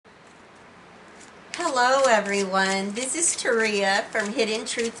Hello everyone, this is Taria from Hidden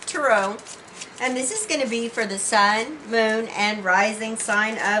Truth Tarot, and this is going to be for the Sun, Moon, and Rising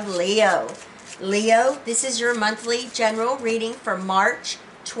sign of Leo. Leo, this is your monthly general reading for March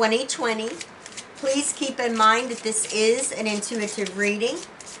 2020. Please keep in mind that this is an intuitive reading.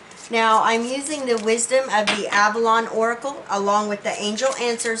 Now, I'm using the wisdom of the Avalon Oracle along with the Angel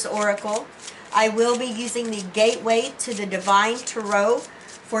Answers Oracle. I will be using the Gateway to the Divine Tarot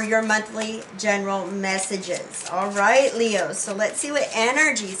for your monthly general messages. All right, Leo. So let's see what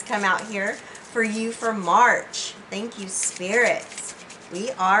energies come out here for you for March. Thank you, spirits. We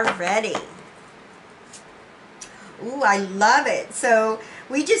are ready. Ooh, I love it. So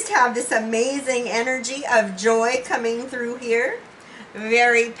we just have this amazing energy of joy coming through here.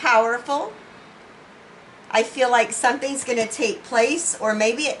 Very powerful. I feel like something's going to take place, or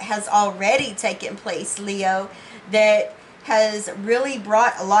maybe it has already taken place, Leo, that has really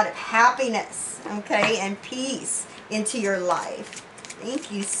brought a lot of happiness, okay, and peace into your life.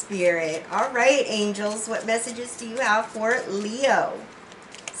 Thank you, Spirit. All right, angels, what messages do you have for Leo?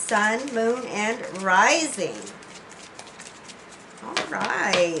 Sun, Moon, and Rising. All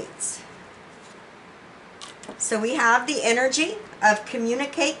right. So we have the energy of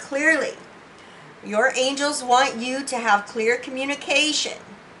communicate clearly. Your angels want you to have clear communication.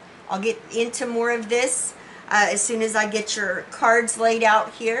 I'll get into more of this as soon as I get your cards laid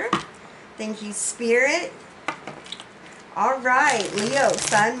out here. Thank you, Spirit. All right, Leo,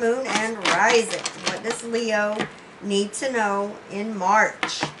 Sun, Moon, and Rising. What does Leo need to know in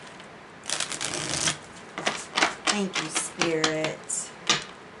March? Thank you, Spirit.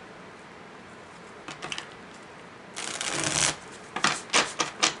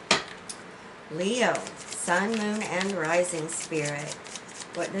 Leo, Sun, Moon, and Rising, Spirit.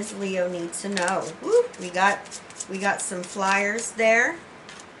 What does Leo need to know? Woo, we got some flyers there.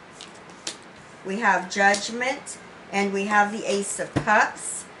 We have Judgment, and we have the Ace of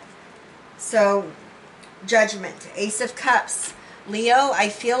Cups. So, Judgment, Ace of Cups. Leo, I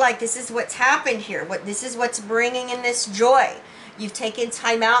feel like this is what's happened here. This is what's bringing in this joy. You've taken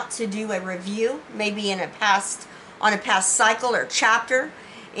time out to do a review, maybe on a past cycle or chapter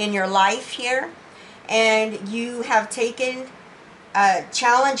in your life here, and you have taken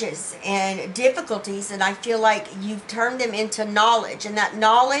challenges and difficulties, and I feel like you've turned them into knowledge, and that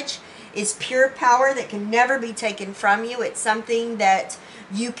knowledge is pure power that can never be taken from you. It's something that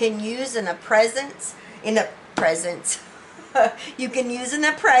you can use in the present, you can use in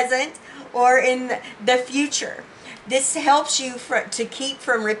the present or in the future. This helps you to keep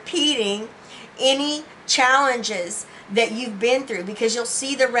from repeating any challenges that you've been through, because you'll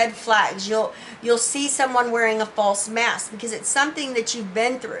see the red flags. You'll see someone wearing a false mask because it's something that you've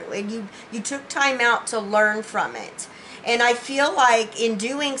been through, and you took time out to learn from it. And I feel like in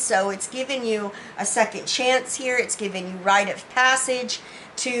doing so, it's given you a second chance here. It's given you rite of passage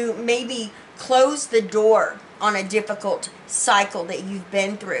to maybe close the door on a difficult cycle that you've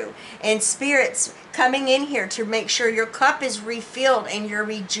been through. And Spirit's coming in here to make sure your cup is refilled and you're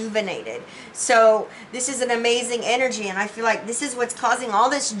rejuvenated. So this is an amazing energy, and I feel like this is what's causing all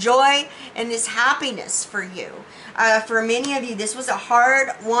this joy and this happiness for you. For many of you, this was a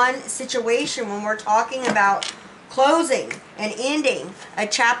hard-won situation when we're talking about closing and ending a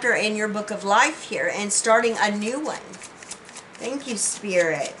chapter in your book of life here and starting a new one. Thank you,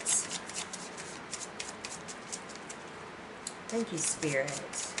 Spirit. Thank you, Spirit.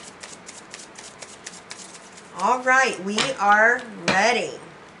 All right, we are ready.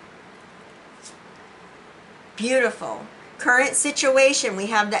 Beautiful. Current situation, we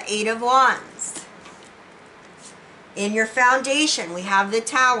have the Eight of Wands. In your foundation, we have the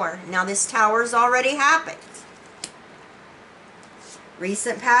Tower. Now, this Tower's already happened.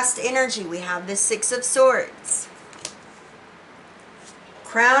 Recent past energy, we have the Six of Swords.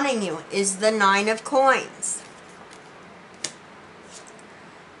 Crowning you is the Nine of Coins.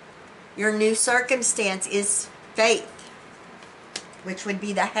 Your new circumstance is faith, which would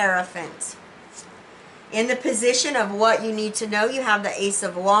be the Hierophant. In the position of what you need to know, you have the Ace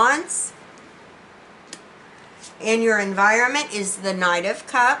of Wands. In your environment is the Knight of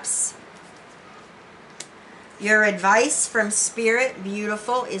Cups. Your advice from Spirit,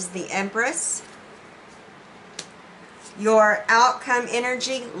 beautiful, is the Empress. Your outcome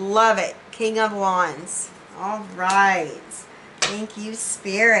energy, love it, King of Wands. All right. Thank you,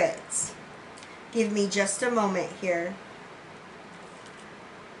 Spirit. Give me just a moment here.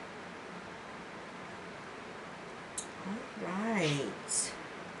 All right.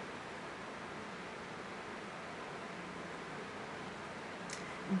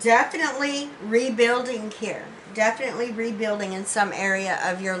 Definitely rebuilding here. Definitely rebuilding in some area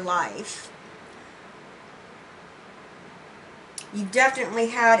of your life. You definitely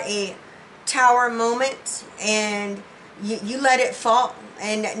had a tower moment, and you let it fall.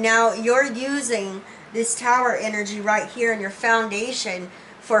 And now you're using this tower energy right here in your foundation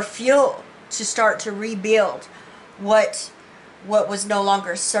for fuel to start to rebuild what was no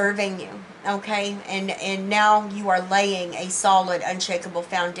longer serving you. Okay, and now you are laying a solid, unshakable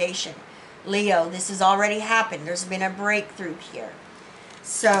foundation. Leo, this has already happened. There's been a breakthrough here.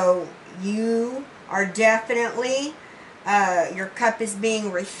 So you are definitely, your cup is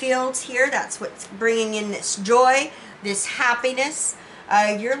being refilled here. That's what's bringing in this joy, this happiness.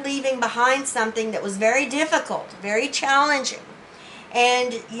 You're leaving behind something that was very difficult, very challenging.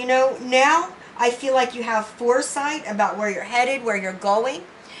 And, you know, now I feel like you have foresight about where you're headed, where you're going.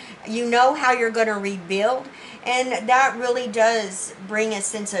 You know how you're going to rebuild. And that really does bring a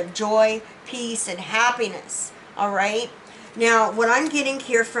sense of joy, peace, and happiness. All right? Now, what I'm getting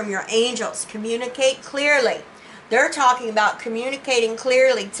here from your angels, communicate clearly. They're talking about communicating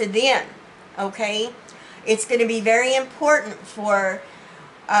clearly to them. Okay? It's going to be very important for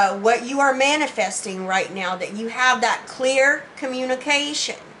what you are manifesting right now, that you have that clear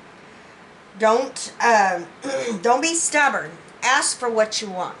communication. Don't don't be stubborn. Ask for what you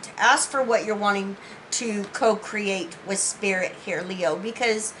want. Ask for what you're wanting to co-create with Spirit here, Leo,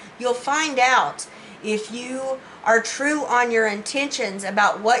 because you'll find out if you are true on your intentions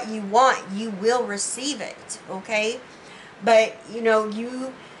about what you want, you will receive it, okay? But, you know,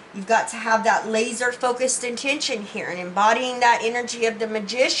 you've got to have that laser focused intention here and embodying that energy of the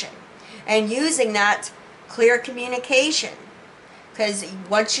magician and using that clear communication. Because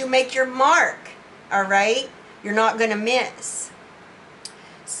once you make your mark, all right, you're not going to miss.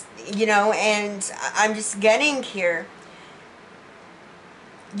 You know, and I'm just getting here,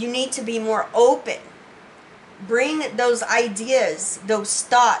 you need to be more open. Bring those ideas, those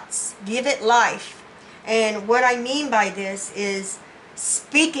thoughts, give it life. And what I mean by this is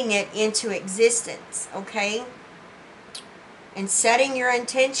speaking it into existence, okay? And setting your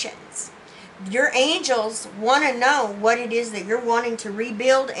intentions. Your angels want to know what it is that you're wanting to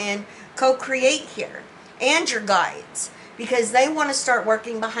rebuild and co-create here. And your guides. Because they want to start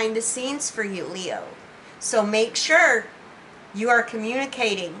working behind the scenes for you, Leo. So make sure you are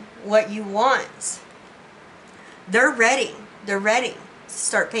communicating what you want. They're ready. They're ready to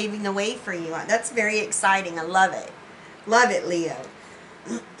start paving the way for you. That's very exciting. I love it. Love it, Leo.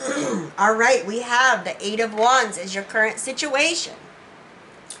 All right, we have the Eight of Wands as your current situation.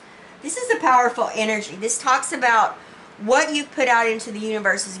 This is a powerful energy. This talks about what you put out into the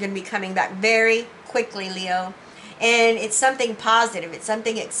universe is going to be coming back very quickly, Leo. And it's something positive. It's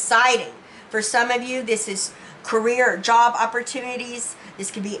something exciting. For some of you, this is career or job opportunities. This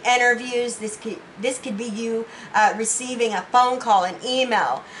could be interviews. This could be you receiving a phone call, an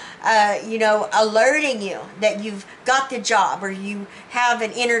email, you know, alerting you that you've got the job or you have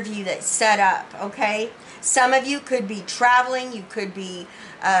an interview that's set up, okay? Some of you could be traveling. You could be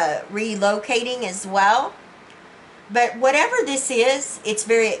relocating as well. But whatever this is, it's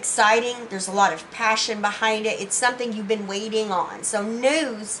very exciting. There's a lot of passion behind it. It's something you've been waiting on. So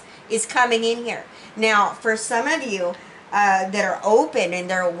news is coming in here. Now, for some of you that are open and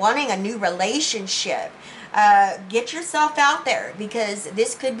they're wanting a new relationship, get yourself out there, because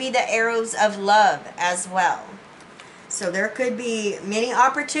this could be the arrows of love as well. So there could be many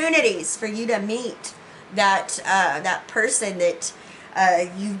opportunities for you to meet that that person that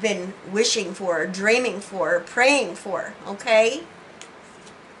you've been wishing for, dreaming for, praying for, okay?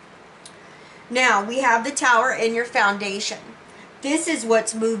 Now, we have the Tower in your foundation. This is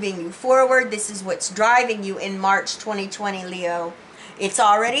what's moving you forward. This is what's driving you in March 2020, Leo. It's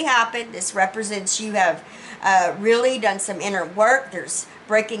already happened. This represents you have really done some inner work. There's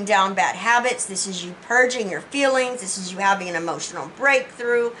breaking down bad habits. This is you purging your feelings. This is you having an emotional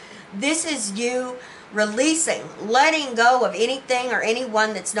breakthrough. This is you releasing, letting go of anything or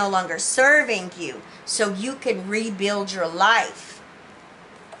anyone that's no longer serving you, so you can rebuild your life.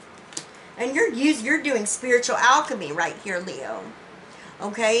 And you're doing spiritual alchemy right here, Leo.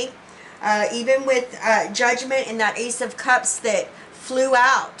 Okay? Even with Judgment and that Ace of Cups that flew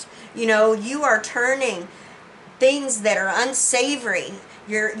out, you know, you are turning things that are unsavory.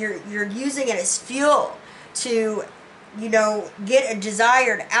 You're using it as fuel to, you know, get a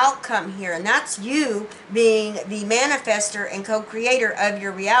desired outcome here. And that's you being the manifester and co-creator of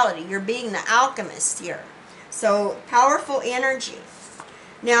your reality. You're being the alchemist here. So, powerful energy.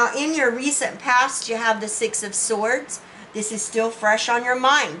 Now, in your recent past, you have the Six of Swords. This is still fresh on your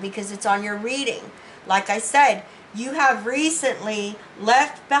mind because it's on your reading. Like I said, You have recently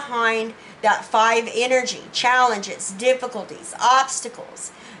left behind that 5 energy, challenges, difficulties,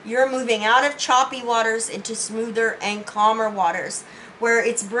 obstacles. You're moving out of choppy waters into smoother and calmer waters, where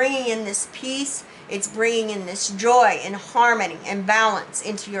it's bringing in this peace, it's bringing in this joy and harmony and balance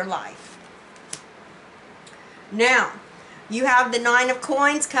into your life. Now, you have the 9 of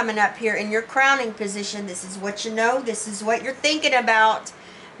coins coming up here in your crowning position. This is what you know. This is what you're thinking about.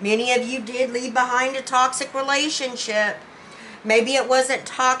 Many of you did leave behind a toxic relationship. Maybe it wasn't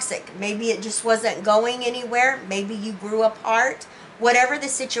toxic. Maybe it just wasn't going anywhere. Maybe you grew apart. Whatever the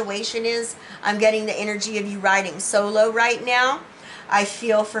situation is, I'm getting the energy of you riding solo right now. I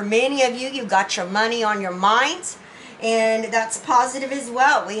feel for many of you, you got your money on your minds. And that's positive as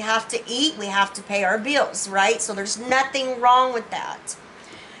well. We have to eat. We have to pay our bills, right? So there's nothing wrong with that.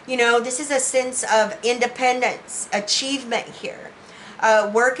 You know, this is a sense of independence, achievement here.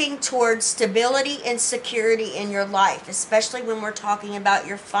 Working towards stability and security in your life, especially when we're talking about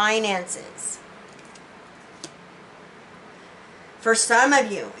your finances. For some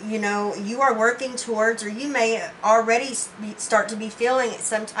of you, you know, you are working towards, or you may already start to be feeling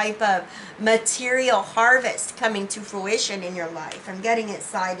some type of material harvest coming to fruition in your life. I'm getting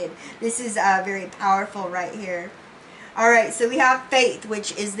excited. This is very powerful right here. All right, so we have faith,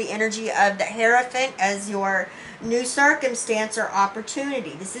 which is the energy of the Hierophant as your new circumstance or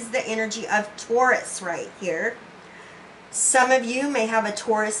opportunity. This is the energy of Taurus right here. Some of you may have a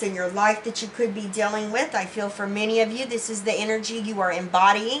Taurus in your life that you could be dealing with. I feel for many of you, this is the energy you are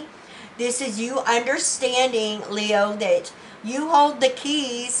embodying. This is you understanding, Leo, that you hold the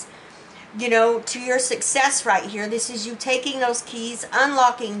keys, you know, to your success right here. This is you taking those keys,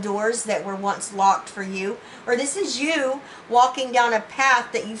 unlocking doors that were once locked for you. Or this is you walking down a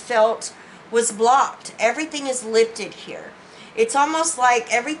path that you felt was blocked. Everything is lifted here. It's almost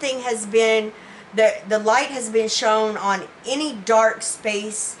like everything has been, the light has been shown on any dark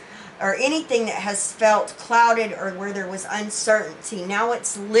space or anything that has felt clouded or where there was uncertainty. Now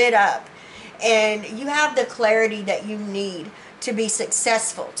it's lit up and you have the clarity that you need to be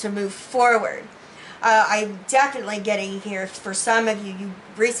successful, to move forward. I'm definitely getting here for some of you, you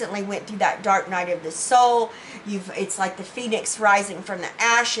recently went through that dark night of the soul. It's like the phoenix rising from the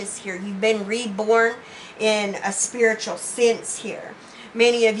ashes here. You've been reborn in a spiritual sense here.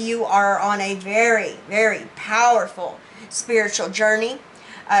 Many of you are on a very, very powerful spiritual journey.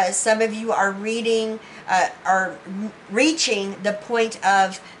 Some of you are reaching the point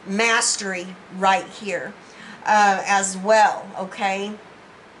of mastery right here as well, okay?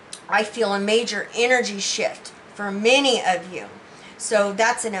 I feel a major energy shift for many of you. So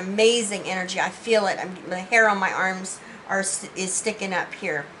that's an amazing energy. I feel it. The hair on my arms is sticking up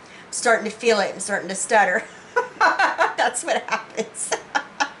here. I'm starting to feel it. I'm starting to stutter. That's what happens.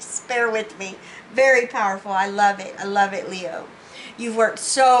 Just bear with me. Very powerful. I love it. I love it, Leo. You've worked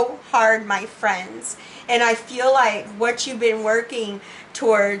so hard, my friends. And I feel like what you've been working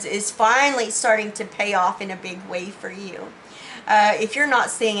towards is finally starting to pay off in a big way for you. If you're not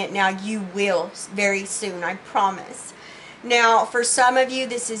seeing it now, you will very soon, I promise. Now, for some of you,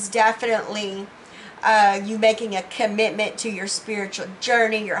 this is definitely you making a commitment to your spiritual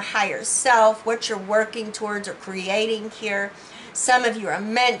journey, your higher self, what you're working towards or creating here. Some of you are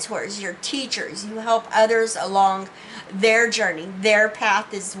mentors, you're teachers. You help others along their journey, their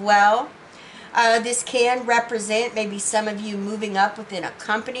path as well. This can represent maybe some of you moving up within a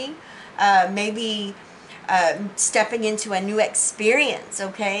company, maybe stepping into a new experience,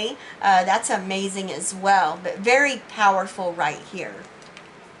 okay? That's amazing as well, but very powerful right here.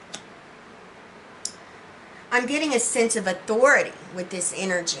 I'm getting a sense of authority with this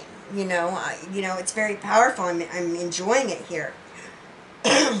energy. You know, it's very powerful. I'm enjoying it here.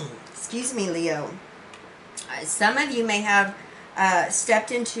 Excuse me, Leo. Some of you may have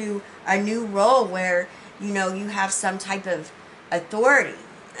stepped into a new role where, you know, you have some type of authority.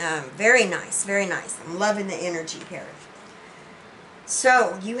 Very nice, very nice. I'm loving the energy here.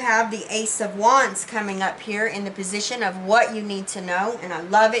 So you have the Ace of Wands coming up here in the position of what you need to know, and I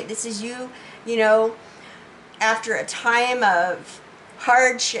love it. This is you, you know, after a time of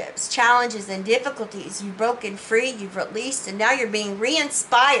hardships, challenges, and difficulties, you've broken free, you've released, and now you're being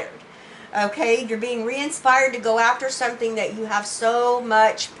re-inspired. Okay, you're being re-inspired to go after something that you have so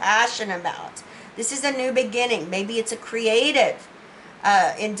much passion about. This is a new beginning. Maybe it's a creative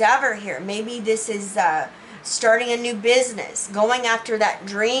endeavor here. Maybe this is starting a new business, going after that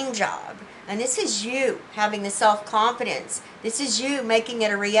dream job. And this is you having the self-confidence. This is you making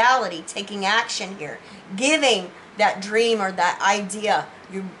it a reality, taking action here, giving that dream or that idea.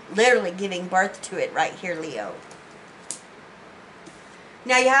 You're literally giving birth to it right here, Leo.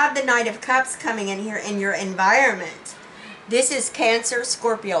 Now you have the Knight of Cups coming in here in your environment. This is Cancer,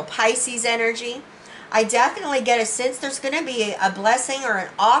 Scorpio, Pisces energy. I definitely get a sense there's going to be a blessing or an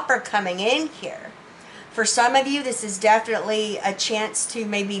offer coming in here. For some of you, this is definitely a chance to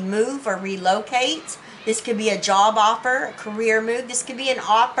maybe move or relocate. This could be a job offer, a career move. This could be an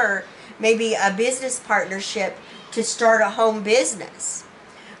offer, maybe a business partnership to start a home business.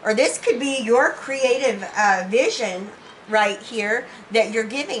 Or this could be your creative vision right here that you're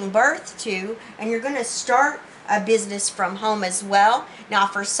giving birth to, and you're going to start a business from home as well. Now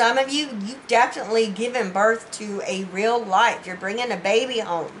for some of you, you've definitely given birth to a real life. You're bringing a baby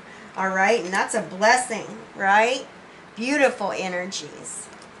home, all right? And that's a blessing, right? Beautiful energies.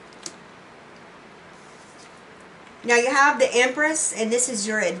 Now you have the Empress, and this is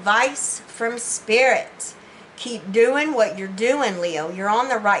your advice from Spirit. Keep doing what you're doing, Leo. You're on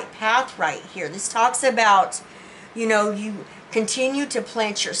the right path right here. This talks about, you know, you continue to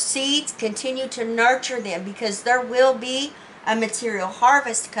plant your seeds, continue to nurture them, because there will be a material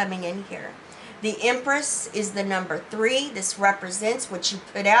harvest coming in here. The Empress is the number 3. This represents what you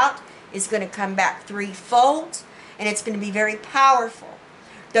put out is going to come back threefold, and it's going to be very powerful.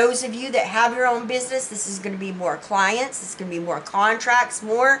 Those of you that have your own business, this is going to be more clients, this is going to be more contracts,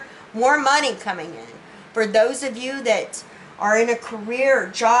 more money coming in. For those of you that are in a career or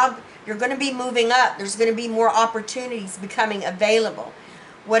job, you're going to be moving up. There's going to be more opportunities becoming available.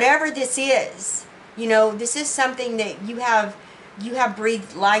 Whatever this is, you know, this is something that you have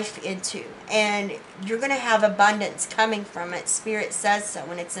breathed life into, and you're going to have abundance coming from it. Spirit says so,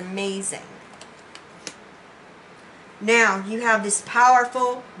 and it's amazing. Now, you have this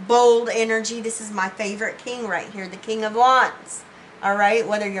powerful, bold energy. This is my favorite king right here, the King of Wands. All right,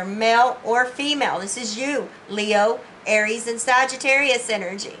 whether you're male or female, this is you, Leo, Aries, and Sagittarius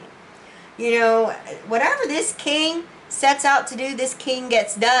energy. You know, whatever this king sets out to do, this king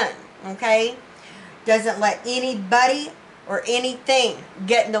gets done, okay? Doesn't let anybody or anything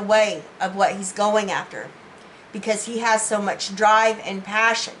get in the way of what he's going after, because he has so much drive and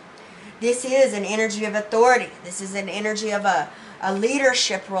passion. This is an energy of authority. This is an energy of a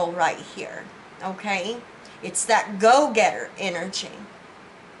leadership role right here, okay? It's that go-getter energy.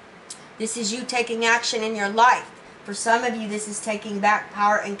 This is you taking action in your life. For some of you, this is taking back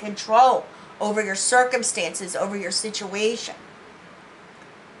power and control over your circumstances, over your situation.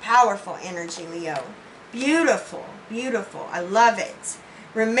 Powerful energy, Leo. Beautiful, beautiful. I love it.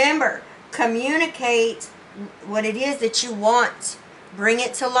 Remember, communicate what it is that you want. Bring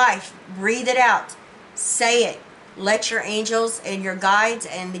it to life. Breathe it out. Say it. Let your angels and your guides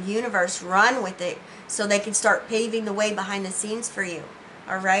and the universe run with it so they can start paving the way behind the scenes for you.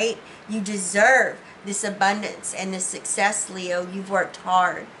 All right? You deserve this abundance and this success, Leo. You've worked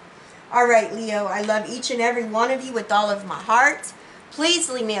hard. All right, Leo, I love each and every one of you with all of my heart. Please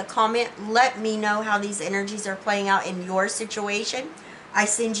leave me a comment. Let me know how these energies are playing out in your situation. I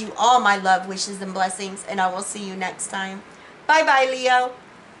send you all my love, wishes, and blessings, and I will see you next time. Bye-bye, Leo.